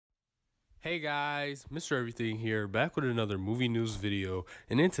Hey guys, Mr. Everything here, back with another movie news video.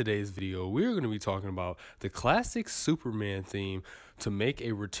 And in today's video, we're going to be talking about the classic Superman theme to make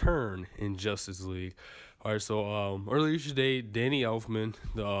a return in Justice League. All right, so earlier today, Danny Elfman,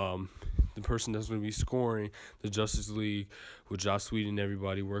 the person that's going to be scoring the Justice League with Joss Whedon and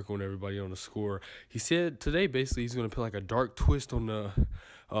everybody, working with everybody on the score, he said today basically he's going to put like a dark twist on the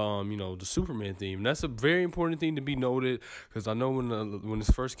the Superman theme. And that's a very important thing to be noted, because I know when this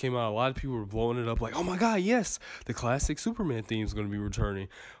first came out, a lot of people were blowing it up like, oh my god, yes, the classic Superman theme is going to be returning,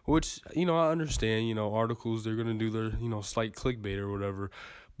 which I understand. Articles, they're going to do their slight clickbait or whatever.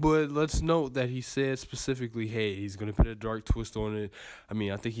 But let's note that he said specifically, hey, he's going to put a dark twist on it. I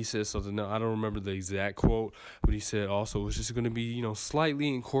mean, I think he said something, I don't remember the exact quote, but he said also it's just going to be, slightly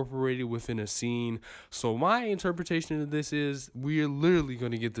incorporated within a scene. So my interpretation of this is we're literally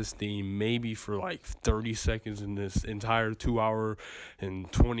going to get this theme maybe for like 30 seconds in this entire 2 hour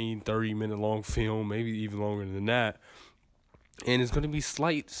and 30 minute long film, maybe even longer than that. And it's gonna be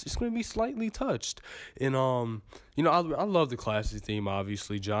slightly touched. And I love the classic theme.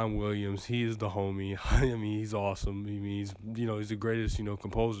 Obviously, John Williams, he is the homie. I mean, he's awesome. I mean, he's the greatest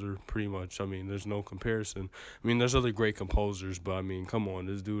composer, pretty much. I mean, there's no comparison. I mean, there's other great composers, but I mean, come on,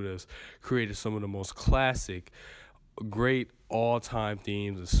 this dude has created some of the most classic, great all-time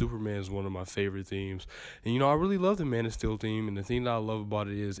themes, and Superman is one of my favorite themes. And I really love the Man of Steel theme, and the thing that I love about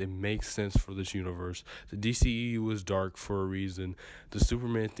it is it makes sense for this universe. The DCEU is dark for a reason. The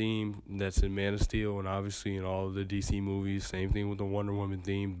Superman theme that's in Man of Steel and obviously in all of the DC movies, same thing with the Wonder Woman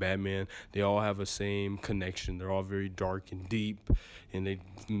theme, Batman, they all have a same connection. They're all very dark and deep, and they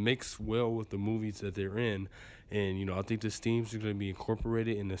mix well with the movies that they're in. And I think this theme is going to be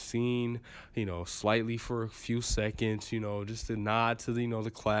incorporated in the scene, slightly for a few seconds, just a nod to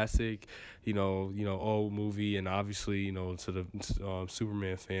the classic, old movie, and obviously to the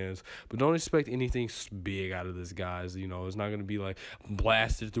Superman fans. But don't expect anything big out of this, guys. It's not gonna be like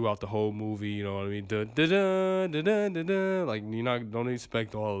blasted throughout the whole movie. You know what I mean? Like don't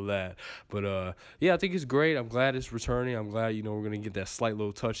expect all of that. But yeah, I think it's great. I'm glad it's returning. I'm glad we're gonna get that slight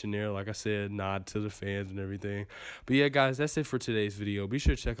little touch in there. Like I said, nod to the fans and everything. But yeah, guys, that's it for today's video. Be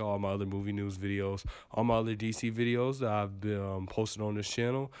sure to check out all my other movie news videos, all my other DC videos that I've been posted on this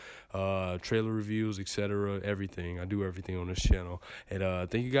channel, trailer reviews, etc., everything. I do everything on this channel. And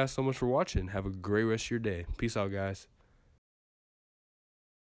thank you guys so much for watching. Have a great rest of your day. Peace out, guys.